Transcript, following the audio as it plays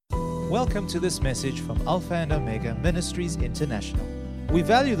Welcome to this message from Alpha and Omega Ministries International. We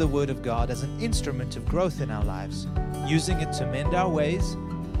value the Word of God as an instrument of growth in our lives, using it to mend our ways,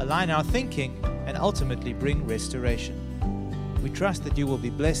 align our thinking, and ultimately bring restoration. We trust that you will be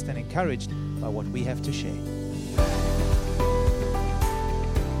blessed and encouraged by what we have to share.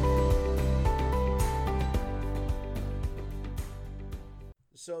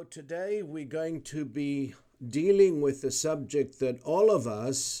 So today we're going to be dealing with a subject that all of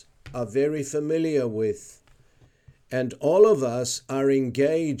us are very familiar with, and all of us are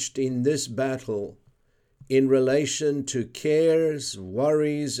engaged in this battle in relation to cares,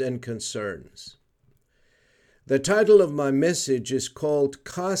 worries, and concerns. The title of my message is called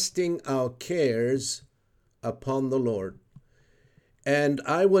Casting Our Cares Upon the Lord. And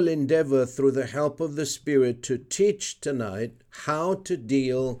I will endeavor through the help of the Spirit to teach tonight how to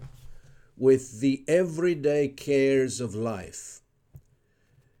deal with the everyday cares of life.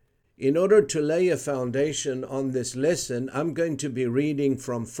 In order to lay a foundation on this lesson, I'm going to be reading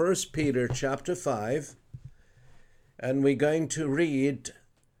from 1 Peter chapter 5, and we're going to read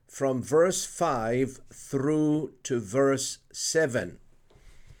from verse 5 through to verse 7.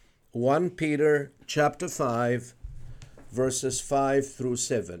 1 Peter chapter 5, verses 5 through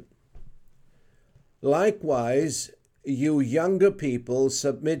 7. Likewise, you younger people,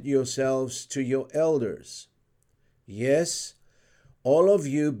 submit yourselves to your elders. Yes, all of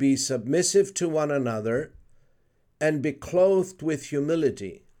you be submissive to one another, and be clothed with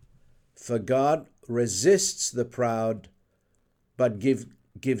humility. For God resists the proud, but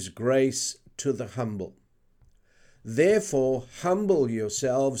gives grace to the humble. Therefore, humble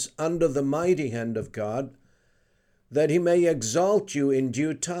yourselves under the mighty hand of God, that he may exalt you in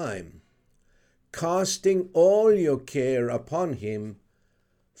due time, casting all your care upon him,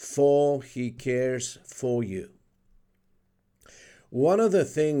 for he cares for you. One of the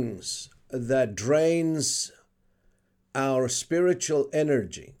things that drains our spiritual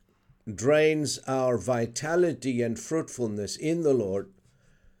energy, drains our vitality and fruitfulness in the Lord,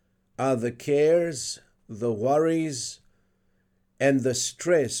 are the cares, the worries, and the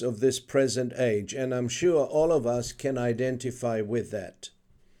stress of this present age. And I'm sure all of us can identify with that.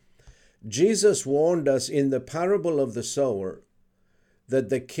 Jesus warned us in the parable of the sower that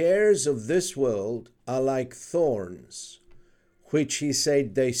the cares of this world are like thorns, which he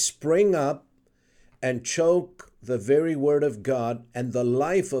said they spring up and choke the very word of God and the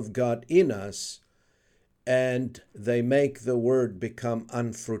life of God in us, and they make the word become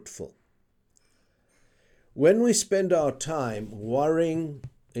unfruitful. When we spend our time worrying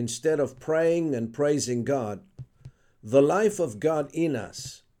instead of praying and praising God, the life of God in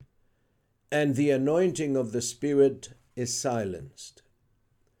us and the anointing of the Spirit is silenced.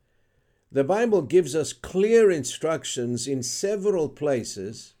 The Bible gives us clear instructions in several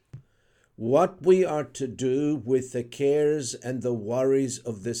places what we are to do with the cares and the worries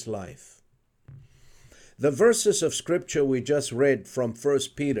of this life. The verses of Scripture we just read from 1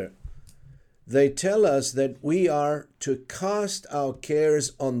 Peter, they tell us that we are to cast our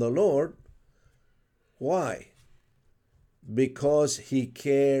cares on the Lord. Why? Because he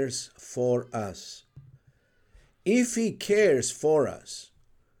cares for us. If he cares for us,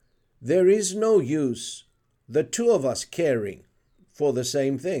 there is no use the two of us caring for the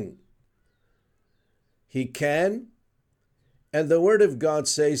same thing. He can, and the Word of God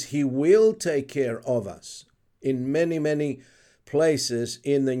says he will take care of us in many, many places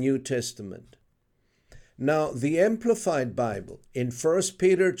in the New Testament. Now, the Amplified Bible in 1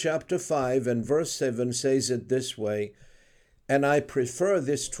 Peter chapter 5 and verse 7 says it this way, and I prefer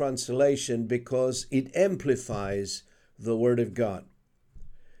this translation because it amplifies the Word of God.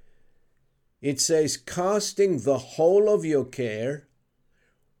 It says, casting the whole of your care,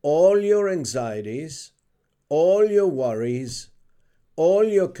 all your anxieties, all your worries, all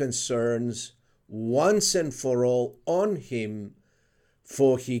your concerns, once and for all on him,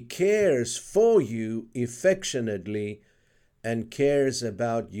 for he cares for you affectionately and cares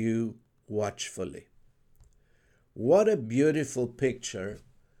about you watchfully. What a beautiful picture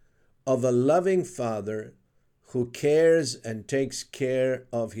of a loving Father who cares and takes care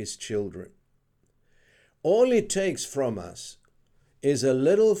of his children. All it takes from us is a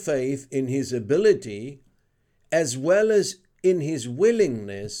little faith in his ability as well as in his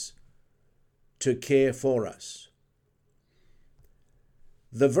willingness to care for us.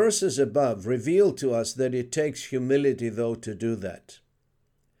 The verses above reveal to us that it takes humility, though, to do that.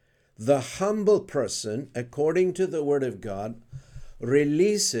 The humble person, according to the Word of God,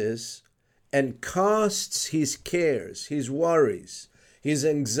 releases and casts his cares, his worries, his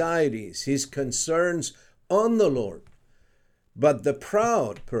anxieties, his concerns on the Lord, But the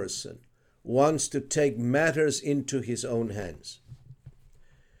proud person wants to take matters into his own hands.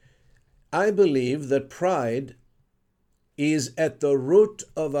 I believe that pride is at the root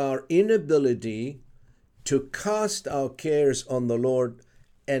of our inability to cast our cares on the Lord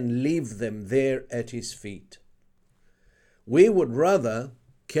and leave them there at His feet. We would rather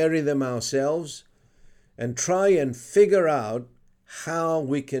carry them ourselves and try and figure out how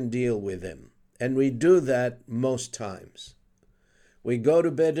we can deal with them. And we do that most times. We go to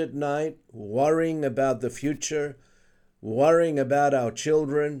bed at night worrying about the future, worrying about our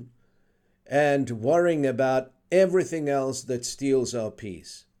children, and worrying about everything else that steals our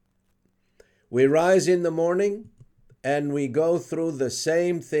peace. We rise in the morning and we go through the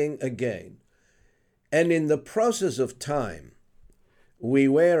same thing again. And in the process of time, we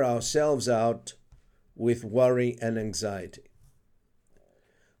wear ourselves out with worry and anxiety.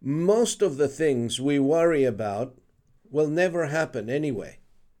 Most of the things we worry about will never happen anyway.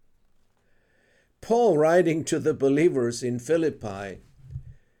 Paul, writing to the believers in Philippi,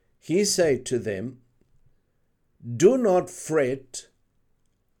 he said to them, "Do not fret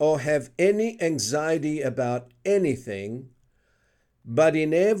or have any anxiety about anything, but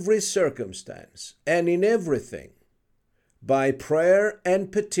in every circumstance and in everything, by prayer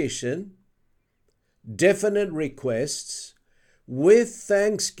and petition, definite requests, with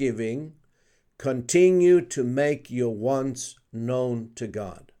thanksgiving, continue to make your wants known to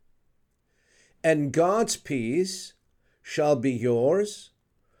God. And God's peace shall be yours,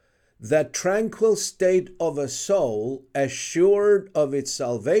 that tranquil state of a soul assured of its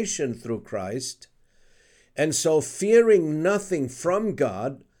salvation through Christ, and so fearing nothing from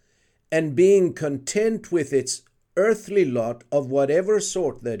God, and being content with its earthly lot of whatever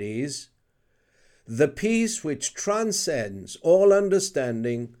sort that is, the peace which transcends all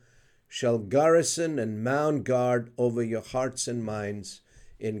understanding shall garrison and mount guard over your hearts and minds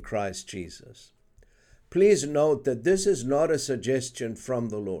in Christ Jesus." Please note that this is not a suggestion from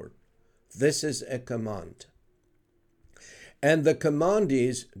the Lord. This is a command. And the command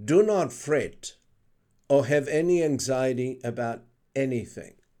is, do not fret or have any anxiety about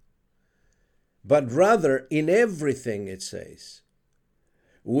anything. But rather, in everything, it says,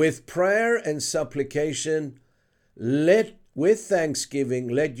 with prayer and supplication, with thanksgiving,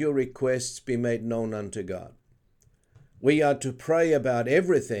 let your requests be made known unto God. We are to pray about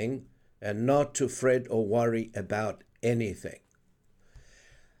everything and not to fret or worry about anything.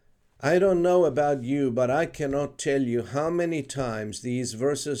 I don't know about you, but I cannot tell you how many times these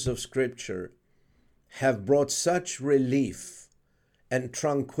verses of Scripture have brought such relief and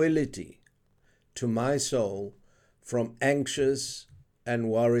tranquility to my soul from anxious and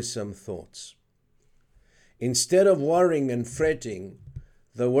worrisome thoughts. Instead of worrying and fretting,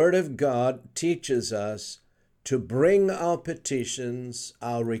 the Word of God teaches us to bring our petitions,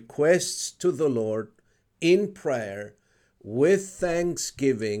 our requests to the Lord in prayer with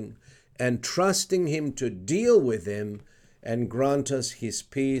thanksgiving and trusting Him to deal with them and grant us His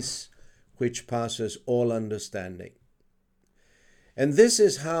peace, which passes all understanding. And this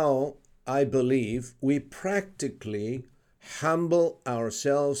is how I believe we practically humble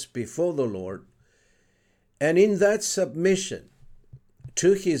ourselves before the Lord, and in that submission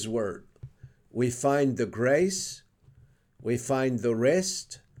to His Word, we find the grace, we find the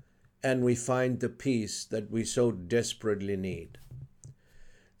rest, and we find the peace that we so desperately need.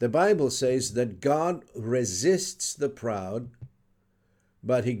 The Bible says that God resists the proud,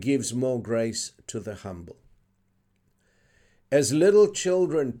 but He gives more grace to the humble. As little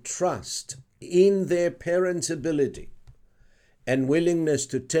children trust in their parents' ability and willingness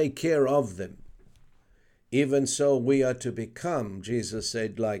to take care of them, even so we are to become, Jesus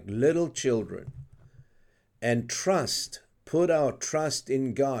said, like little children, and put our trust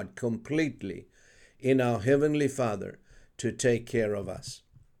in God completely, in our Heavenly Father, to take care of us.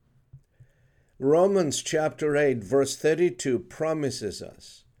 Romans chapter 8, verse 32 promises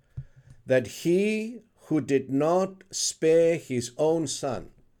us that He who did not spare His own Son,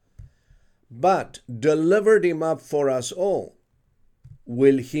 but delivered Him up for us all,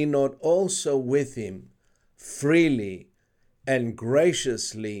 will He not also with Him freely and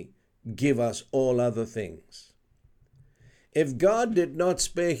graciously give us all other things? If God did not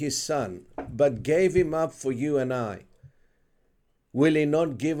spare His Son, but gave Him up for you and I, will He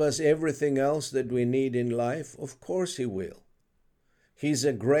not give us everything else that we need in life? Of course He will. He's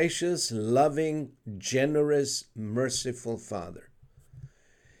a gracious, loving, generous, merciful Father.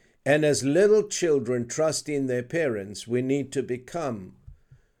 And as little children trust in their parents, we need to become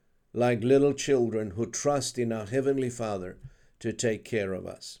like little children who trust in our Heavenly Father to take care of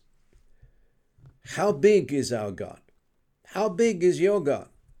us. How big is our God? How big is your God?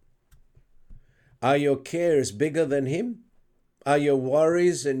 Are your cares bigger than Him? Are your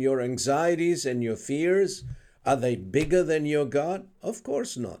worries and your anxieties and your fears, are they bigger than your God? Of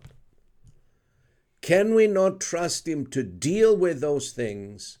course not. Can we not trust Him to deal with those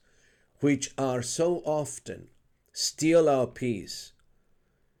things which are so often steal our peace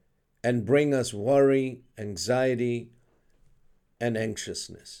and bring us worry, anxiety, and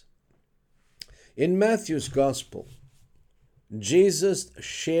anxiousness? In Matthew's Gospel, Jesus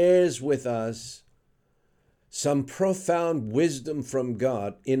shares with us some profound wisdom from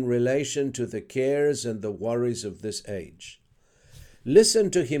God in relation to the cares and the worries of this age. Listen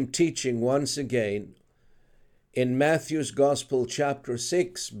to Him teaching once again in Matthew's Gospel, chapter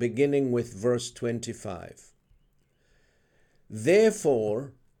 6, beginning with verse 25.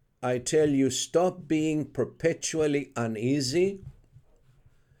 Therefore, I tell you, stop being perpetually uneasy,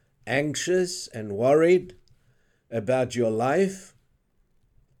 anxious, and worried about your life,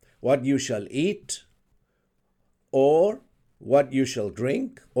 what you shall eat, or what you shall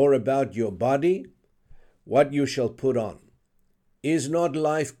drink, or about your body, what you shall put on. Is not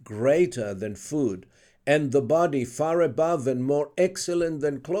life greater than food, and the body far above and more excellent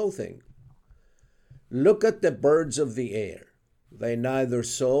than clothing? Look at the birds of the air. They neither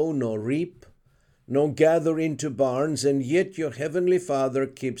sow nor reap, nor gather into barns, and yet your heavenly Father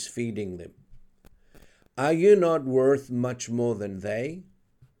keeps feeding them. Are you not worth much more than they?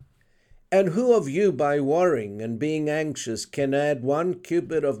 And who of you, by worrying and being anxious, can add 1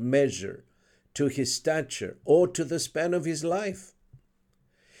 cubit of measure to his stature or to the span of his life?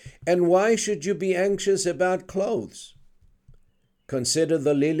 And why should you be anxious about clothes? Consider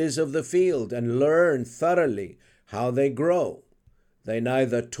the lilies of the field and learn thoroughly how they grow. They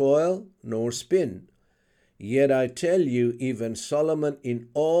neither toil nor spin. Yet I tell you, even Solomon in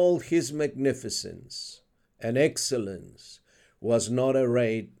all his magnificence and excellence was not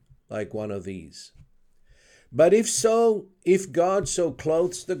arrayed like one of these. But if God so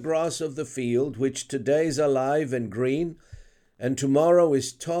clothes the grass of the field, which today is alive and green, and tomorrow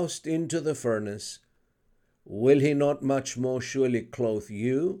is tossed into the furnace, will He not much more surely clothe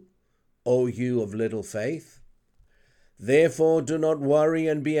you, O you of little faith? Therefore do not worry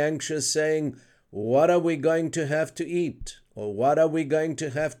and be anxious, saying, what are we going to have to eat? Or what are we going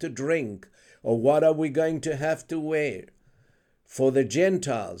to have to drink? Or what are we going to have to wear? For the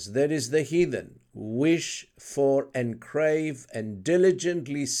Gentiles, that is the heathen, wish for and crave and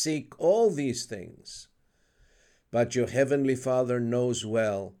diligently seek all these things. But your heavenly Father knows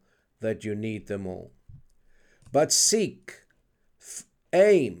well that you need them all. But seek,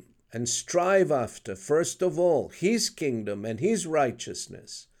 aim, and strive after, first of all, His kingdom and His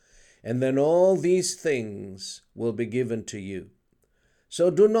righteousness, and then all these things will be given to you. So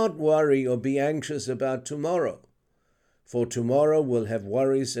do not worry or be anxious about tomorrow, for tomorrow will have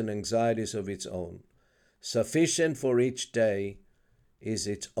worries and anxieties of its own. Sufficient for each day is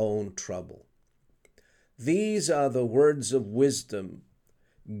its own trouble. These are the words of wisdom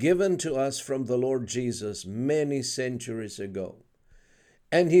given to us from the Lord Jesus many centuries ago.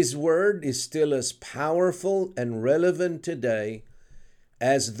 And His word is still as powerful and relevant today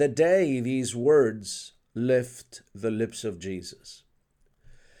as the day these words left the lips of Jesus.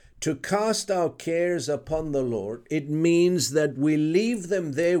 To cast our cares upon the Lord, it means that we leave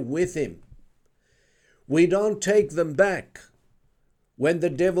them there with Him. We don't take them back when the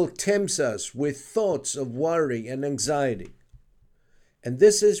devil tempts us with thoughts of worry and anxiety. And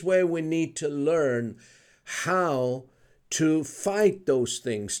this is where we need to learn how to fight those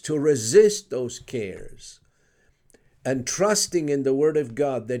things, to resist those cares, and trusting in the Word of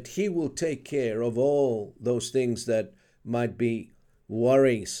God that He will take care of all those things that might be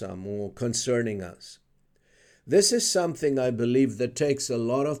worrisome or concerning us. This is something I believe that takes a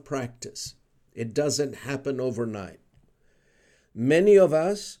lot of practice. It doesn't happen overnight. Many of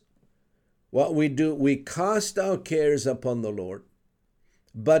us, what we do, we cast our cares upon the Lord,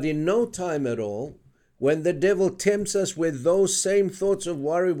 but in no time at all, when the devil tempts us with those same thoughts of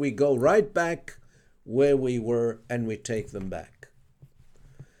worry, we go right back where we were and we take them back.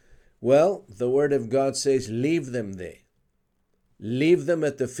 Well, the Word of God says, leave them there. Leave them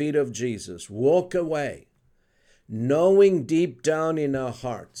at the feet of Jesus. Walk away, knowing deep down in our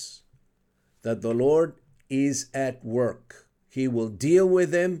hearts that the Lord is at work. He will deal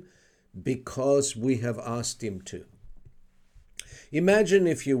with them because we have asked Him to. Imagine,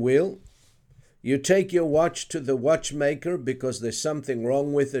 if you will, you take your watch to the watchmaker because there's something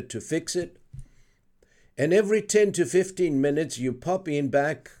wrong with it to fix it. And every 10 to 15 minutes you pop in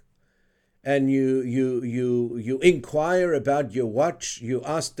back and you inquire about your watch. You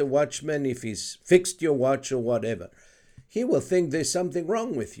ask the watchman if he's fixed your watch or whatever. he will think there's something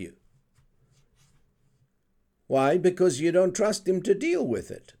wrong with you. Why? Because you don't trust him to deal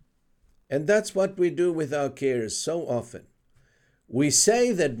with it. And that's what we do with our cares so often. We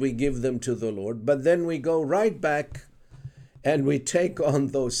say that we give them to the Lord, but then we go right back and we take on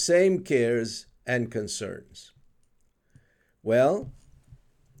those same cares and concerns. Well,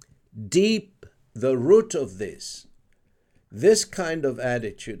 deep the root of this kind of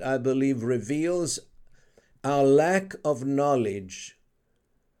attitude, I believe, reveals our lack of knowledge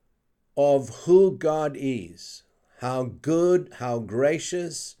of who God is, how good, how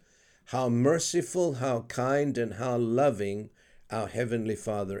gracious, how merciful, how kind, and how loving our Heavenly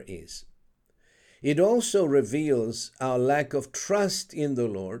Father is. It also reveals our lack of trust in the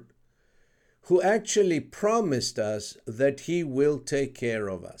Lord, who actually promised us that He will take care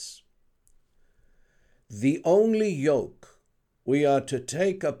of us. The only yoke we are to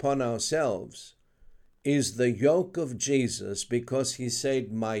take upon ourselves is the yoke of Jesus, because He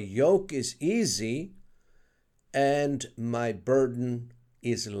said, "My yoke is easy and my burden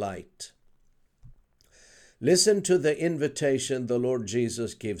is light." Listen to the invitation the Lord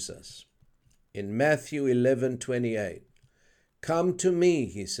Jesus gives us. In Matthew 11:28, "Come to me,"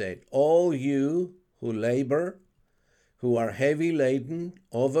 He said, "all you who labor, who are heavy laden,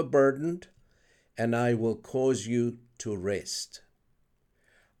 overburdened, and I will cause you to rest.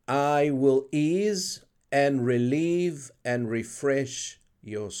 I will ease and relieve and refresh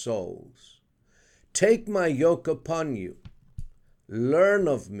your souls. Take my yoke upon you. Learn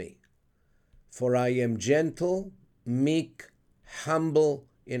of me, for I am gentle, meek, humble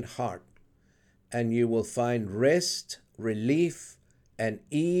in heart, and you will find rest, relief, and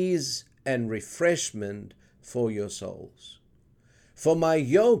ease and refreshment for your souls. For my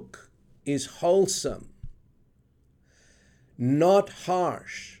yoke is wholesome, not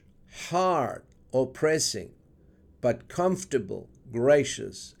harsh, hard, or pressing, but comfortable,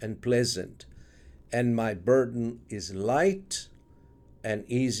 gracious, and pleasant, and my burden is light and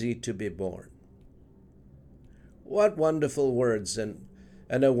easy to be borne." What wonderful words and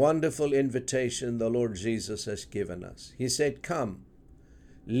a wonderful invitation the Lord Jesus has given us. He said, "Come,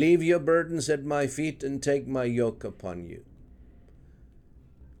 leave your burdens at my feet and take my yoke upon you."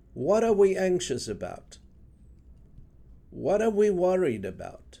 What are we anxious about? What are we worried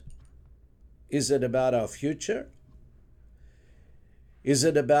about? Is it about our future? Is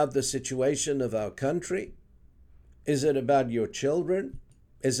it about the situation of our country? Is it about your children?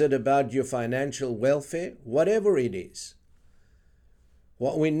 Is it about your financial welfare? Whatever it is,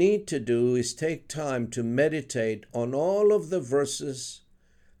 what we need to do is take time to meditate on all of the verses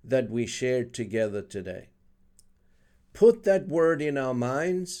that we shared together today. Put that word in our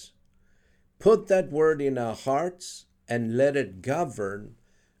minds, put that word in our hearts, and let it govern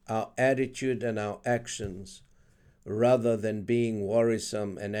our attitude and our actions, rather than being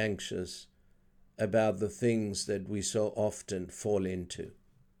worrisome and anxious about the things that we so often fall into.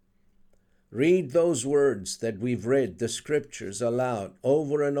 Read those words that we've read, the scriptures, aloud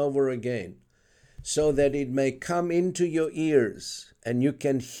over and over again, so that it may come into your ears and you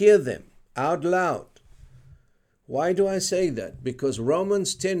can hear them out loud. Why do I say that? Because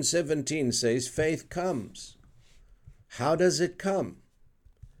Romans 10:17 says faith comes. How does it come?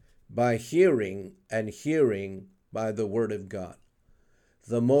 By hearing, and hearing by the Word of God.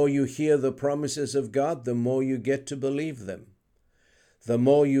 The more you hear the promises of God, the more you get to believe them. The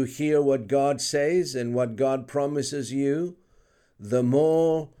more you hear what God says and what God promises you, the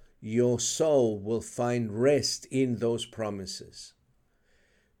more your soul will find rest in those promises.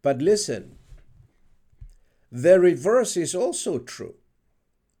 But listen, the reverse is also true.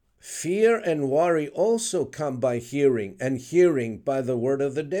 Fear and worry also come by hearing, and hearing by the word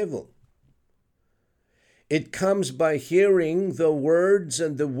of the devil. It comes by hearing the words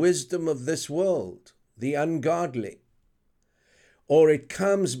and the wisdom of this world, the ungodly. Or it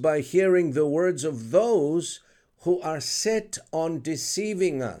comes by hearing the words of those who are set on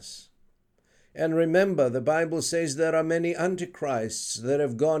deceiving us. And remember, the Bible says there are many antichrists that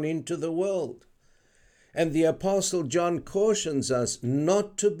have gone into the world. And the Apostle John cautions us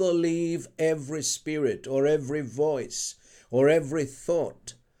not to believe every spirit or every voice or every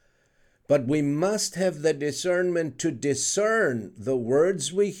thought. But we must have the discernment to discern the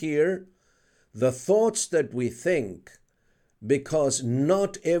words we hear, the thoughts that we think, because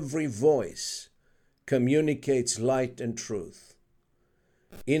not every voice communicates light and truth.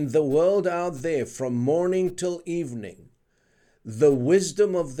 In the world out there, from morning till evening, the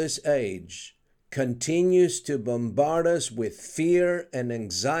wisdom of this age continues to bombard us with fear and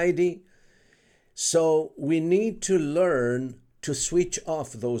anxiety. So we need to learn to switch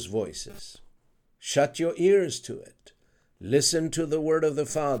off those voices. Shut your ears to it. Listen to the word of the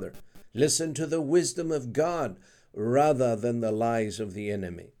Father. Listen to the wisdom of God rather than the lies of the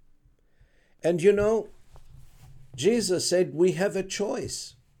enemy. And you know, Jesus said we have a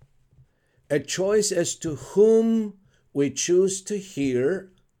choice as to whom we choose to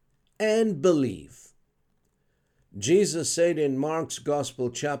hear and believe. Jesus said in Mark's Gospel,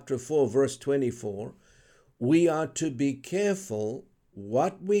 chapter 4, verse 24, we are to be careful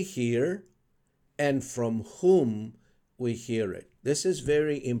what we hear and from whom we hear it. This is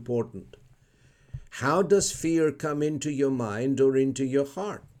very important. How does fear come into your mind or into your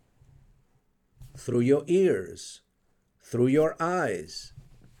heart? Through your ears, through your eyes.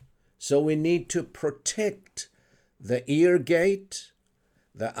 So we need to protect the ear gate,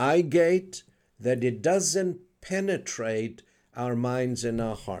 the eye gate, that it doesn't penetrate our minds and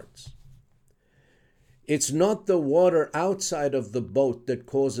our hearts. It's not the water outside of the boat that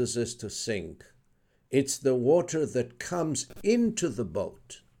causes us to sink. It's the water that comes into the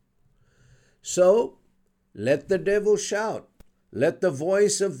boat. So, let the devil shout. Let the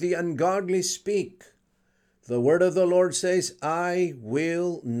voice of the ungodly speak. The word of the Lord says, I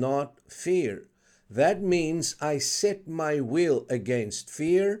will not fear. That means I set my will against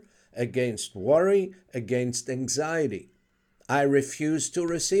fear, against worry, against anxiety. I refuse to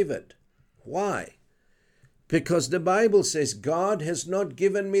receive it. Why? Because the Bible says God has not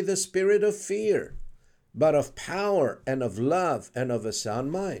given me the spirit of fear, but of power and of love and of a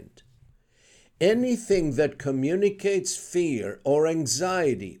sound mind. Anything that communicates fear or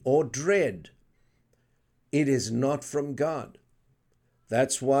anxiety or dread, it is not from God.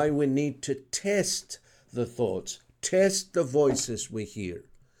 That's why we need to test the thoughts, test the voices we hear,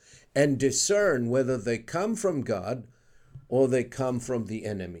 and discern whether they come from God or they come from the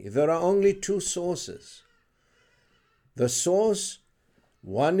enemy. There are only two sources. The source,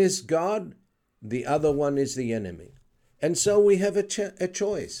 one is God, the other one is the enemy. And so we have a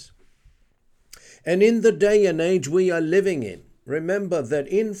choice. And in the day and age we are living in, remember that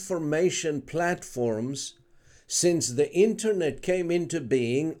information platforms, since the internet came into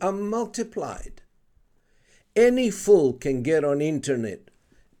being, are multiplied. Any fool can get on internet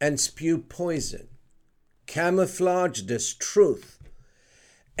and spew poison, camouflaged as truth.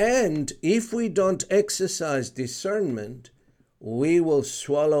 And if we don't exercise discernment, we will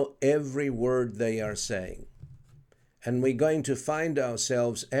swallow every word they are saying. And we're going to find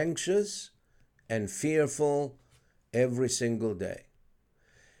ourselves anxious and fearful every single day.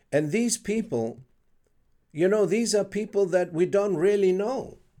 And these people, these are people that we don't really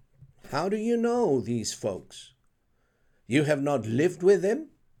know. How do you know these folks? You have not lived with them.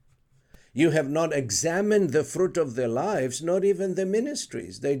 You have not examined the fruit of their lives, not even the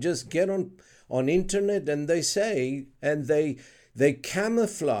ministries. They just get on internet and they say, and they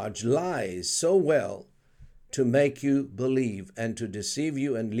camouflage lies so well to make you believe and to deceive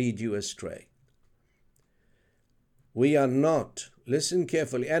you and lead you astray. We are not, listen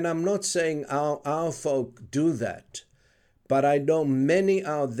carefully, and I'm not saying our folk do that, but I know many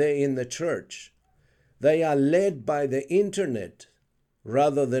out there in the church, they are led by the internet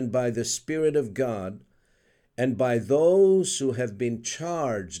rather than by the Spirit of God and by those who have been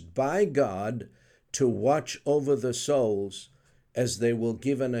charged by God to watch over the souls as they will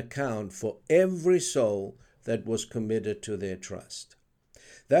give an account for every soul that was committed to their trust.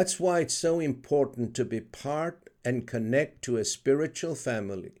 That's why it's so important to be part and connect to a spiritual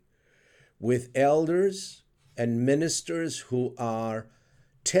family with elders and ministers who are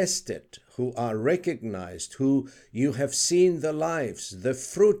tested, who are recognized, who you have seen the lives, the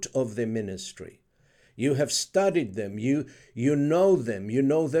fruit of the ministry. You have studied them, you know them, you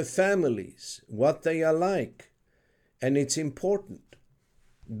know their families, what they are like. And it's important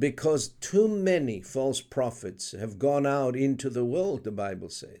because too many false prophets have gone out into the world, the Bible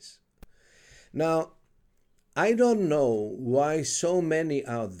says. Now, I don't know why so many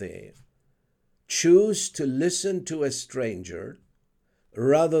out there choose to listen to a stranger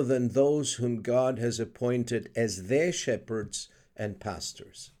rather than those whom God has appointed as their shepherds and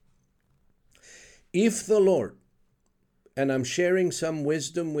pastors. If the Lord, and I'm sharing some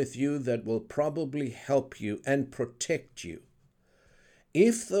wisdom with you that will probably help you and protect you,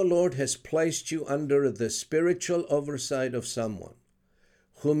 if the Lord has placed you under the spiritual oversight of someone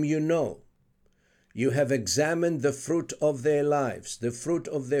whom you know, you have examined the fruit of their lives, the fruit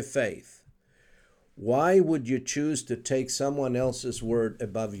of their faith, why would you choose to take someone else's word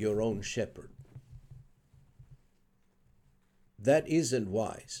above your own shepherd? That isn't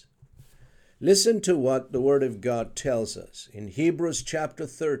wise. Listen to what the Word of God tells us in Hebrews chapter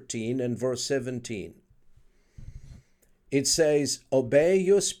 13 and verse 17. It says, obey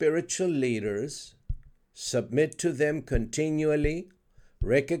your spiritual leaders Submit to them continually,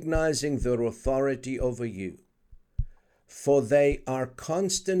 recognizing their authority over you. For they are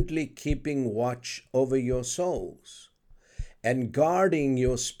constantly keeping watch over your souls and guarding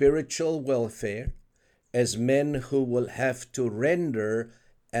your spiritual welfare as men who will have to render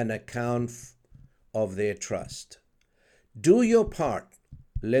an account of their trust. Do your part.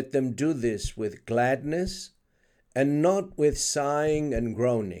 Let them do this with gladness and not with sighing and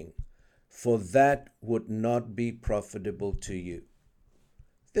groaning, for that would not be profitable to you.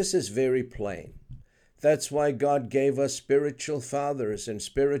 This is very plain. That's why God gave us spiritual fathers and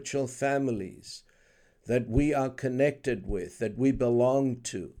spiritual families that we are connected with, that we belong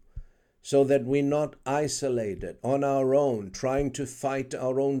to, so that we're not isolated on our own, trying to fight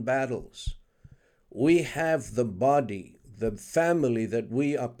our own battles. We have the body, the family that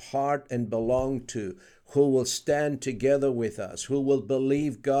we are part and belong to, who will stand together with us, who will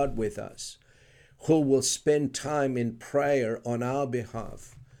believe God with us, who will spend time in prayer on our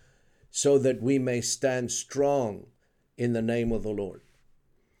behalf, so that we may stand strong in the name of the Lord.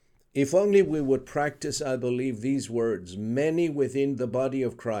 If only we would practice, I believe, these words, many within the body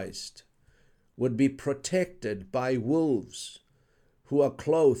of Christ would be protected by wolves who are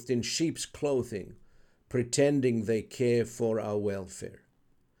clothed in sheep's clothing, pretending they care for our welfare.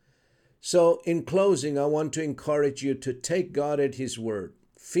 So, in closing, I want to encourage you to take God at His word,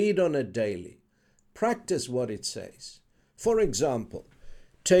 feed on it daily, practice what it says. For example,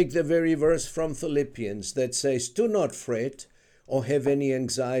 take the very verse from Philippians that says, "Do not fret or have any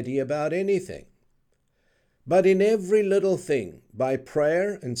anxiety about anything, but in every little thing, by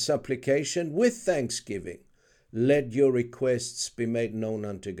prayer and supplication with thanksgiving, let your requests be made known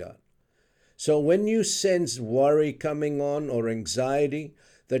unto God." So when you sense worry coming on or anxiety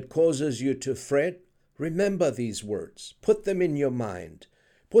that causes you to fret, remember these words. Put them in your mind.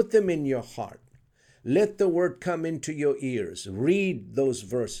 Put them in your heart. Let the word come into your ears. Read those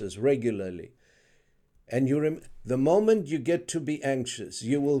verses regularly. And the moment you get to be anxious,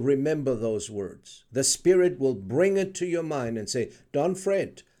 you will remember those words. The Spirit will bring it to your mind and say, don't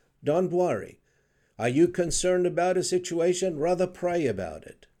fret, don't worry. Are you concerned about a situation? Rather pray about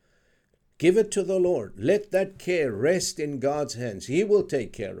it. Give it to the Lord. Let that care rest in God's hands. He will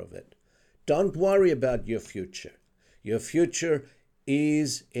take care of it. Don't worry about your future. Your future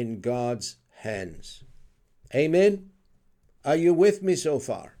is in God's hands. Amen? Are you with me so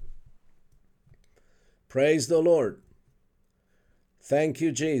far? Praise the Lord. Thank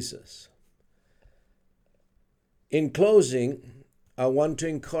you, Jesus. In closing, I want to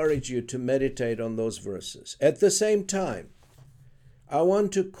encourage you to meditate on those verses. At the same time, I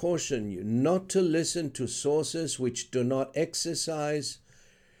want to caution you not to listen to sources which do not exercise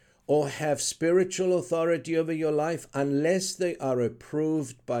or have spiritual authority over your life unless they are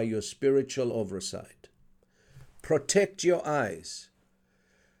approved by your spiritual oversight. Protect your eyes.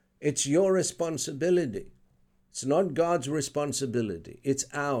 It's your responsibility. It's not God's responsibility. It's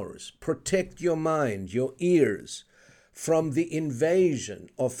ours. Protect your mind, your ears, from the invasion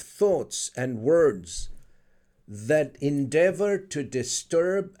of thoughts and words that endeavor to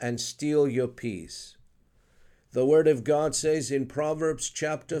disturb and steal your peace. The Word of God says in Proverbs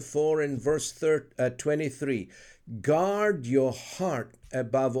chapter 4 and verse 23, guard your heart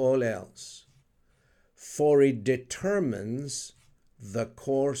above all else, for it determines the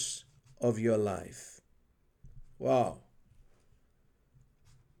course of your life. Wow.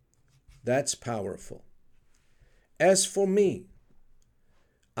 That's powerful. As for me,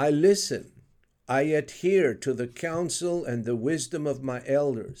 I listen. I adhere to the counsel and the wisdom of my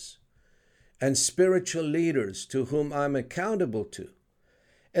elders and spiritual leaders to whom I'm accountable to,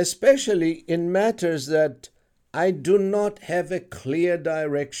 especially in matters that I do not have a clear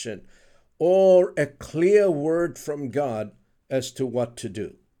direction or a clear word from God as to what to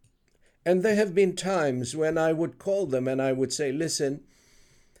do. And there have been times when I would call them and I would say, listen,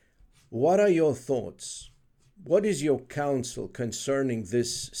 what are your thoughts? What is your counsel concerning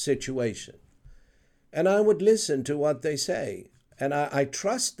this situation? And I would listen to what they say. And I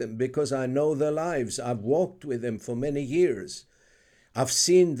trust them because I know their lives. I've walked with them for many years. I've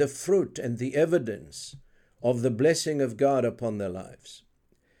seen the fruit and the evidence of the blessing of God upon their lives.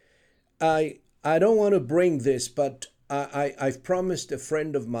 I don't want to bring this, but I've promised a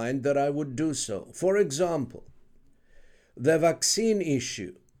friend of mine that I would do so. For example, the vaccine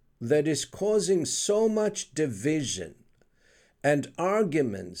issue that is causing so much division and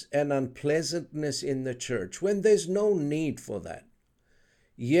arguments and unpleasantness in the church when there's no need for that.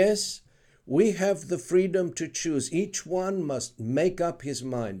 Yes, we have the freedom to choose. Each one must make up his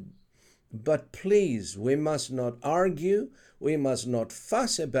mind. But please, we must not argue. We must not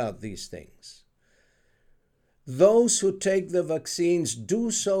fuss about these things. Those who take the vaccines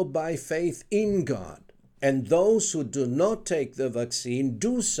do so by faith in God, and those who do not take the vaccine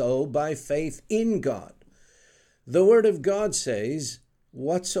do so by faith in God. The Word of God says,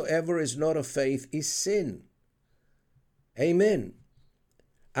 whatsoever is not of faith is sin. Amen.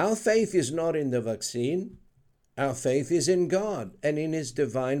 Our faith is not in the vaccine. Our faith is in God and in His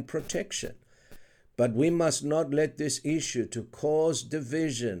divine protection. But we must not let this issue to cause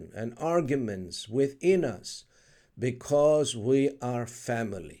division and arguments within us, because we are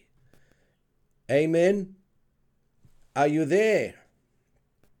family. Amen. Are you there?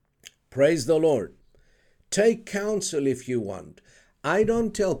 Praise the Lord. Take counsel if you want. I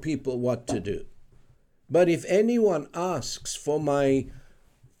don't tell people what to do. But if anyone asks for my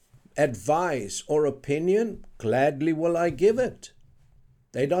advice or opinion, gladly will I give it.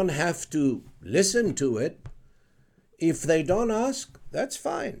 They don't have to listen to it. If they don't ask, that's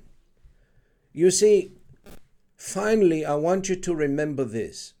fine. You see, finally, I want you to remember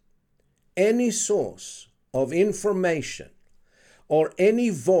this. Any source of information or any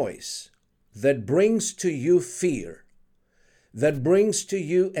voice that brings to you fear, that brings to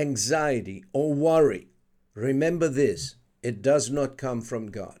you anxiety or worry, remember this, it does not come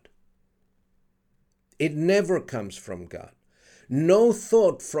from God. It never comes from God. No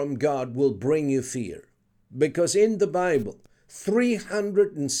thought from God will bring you fear, because in the Bible,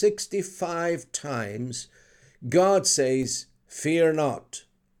 365 times, God says, fear not.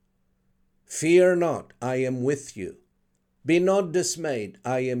 Fear not, I am with you. Be not dismayed,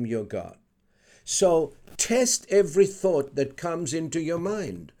 I am your God. So test every thought that comes into your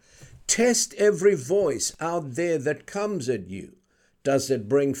mind. Test every voice out there that comes at you. Does it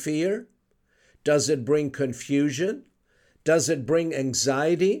bring fear? Does it bring confusion? Does it bring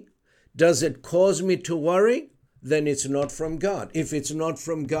anxiety? Does it cause me to worry? Then it's not from God. If it's not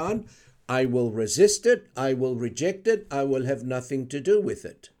from God, I will resist it, I will reject it, I will have nothing to do with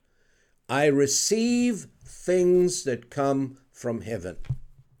it. I receive things that come from heaven.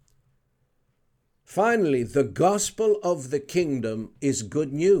 Finally, the gospel of the kingdom is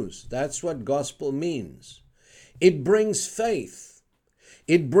good news. That's what gospel means. It brings faith.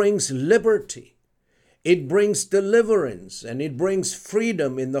 It brings liberty. It brings deliverance, and it brings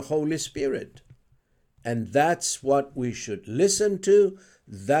freedom in the Holy Spirit. And that's what we should listen to.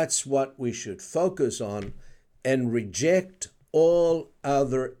 That's what we should focus on, and reject all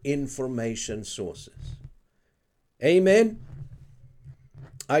other information sources. Amen?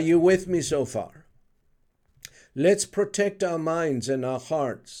 Are you with me so far? Let's protect our minds and our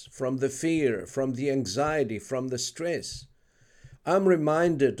hearts from the fear, from the anxiety, from the stress. I'm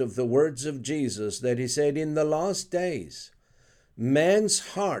reminded of the words of Jesus that He said, in the last days,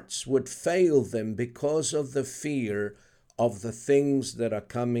 man's hearts would fail them because of the fear of the things that are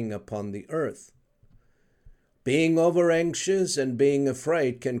coming upon the earth. Being over anxious and being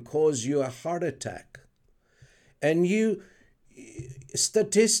afraid can cause you a heart attack. And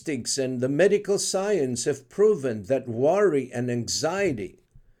statistics and the medical science have proven that worry and anxiety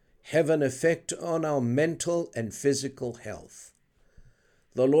have an effect on our mental and physical health.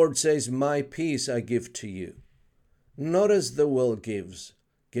 The Lord says, my peace I give to you. Not as the world gives,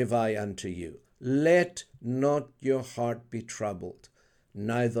 give I unto you. Let not your heart be troubled,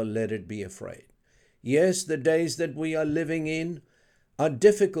 neither let it be afraid. Yes, the days that we are living in are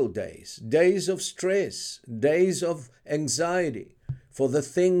difficult days, days of stress, days of anxiety for the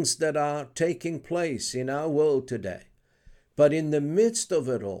things that are taking place in our world today. But in the midst of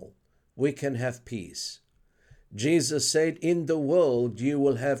it all, we can have peace. Jesus said, in the world you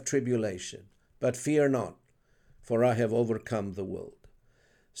will have tribulation, but fear not, for I have overcome the world.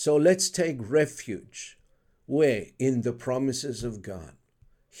 So let's take refuge. Where? In the promises of God.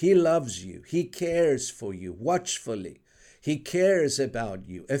 He loves you. He cares for you watchfully. He cares about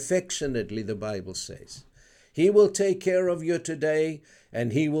you affectionately, the Bible says. He will take care of you today,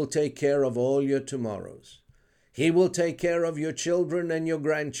 and He will take care of all your tomorrows. He will take care of your children and your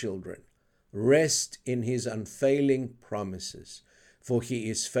grandchildren. Rest in His unfailing promises, for He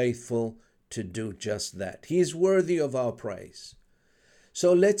is faithful to do just that. He is worthy of our praise.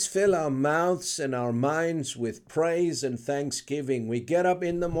 So let's fill our mouths and our minds with praise and thanksgiving. We get up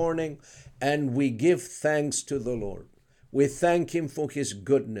in the morning and we give thanks to the Lord. We thank Him for His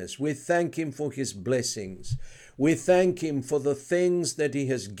goodness. We thank Him for His blessings. We thank Him for the things that He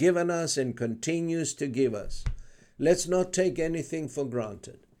has given us and continues to give us. Let's not take anything for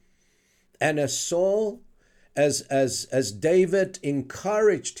granted. And as Saul, as David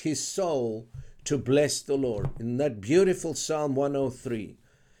encouraged his soul to bless the Lord, in that beautiful Psalm 103,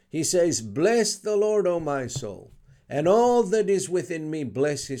 he says, bless the Lord, O my soul, and all that is within me,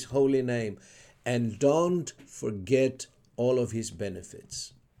 bless His holy name. and don't forget all of his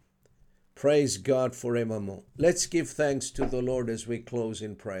benefits. Praise God forevermore. Let's give thanks to the Lord as we close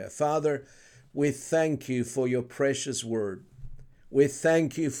in prayer. Father, we thank you for your precious word. We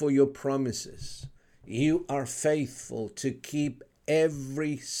thank you for your promises. You are faithful to keep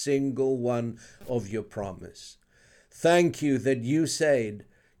every single one of your promise. Thank you that you said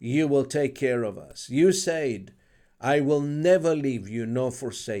you will take care of us. You said, I will never leave you nor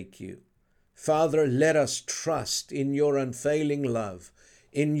forsake you. Father, let us trust in your unfailing love,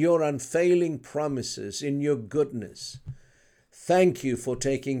 in your unfailing promises, in your goodness. Thank you for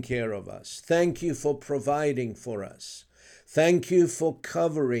taking care of us. Thank you for providing for us. Thank you for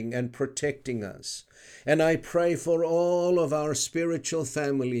covering and protecting us. And I pray for all of our spiritual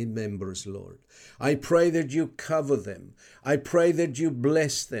family members, Lord. I pray that you cover them. I pray that you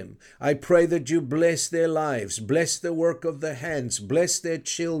bless them. I pray that you bless their lives, bless the work of their hands, bless their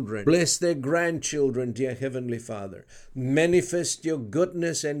children, bless their grandchildren, dear Heavenly Father. Manifest your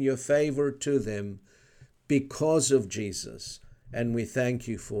goodness and your favor to them because of Jesus. And we thank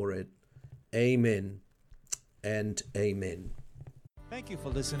you for it. Amen and amen. Thank you for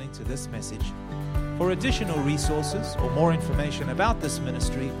listening to this message. For additional resources or more information about this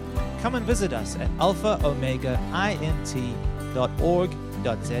ministry, come and visit us at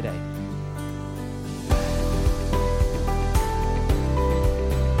alphaomegaint.org.za.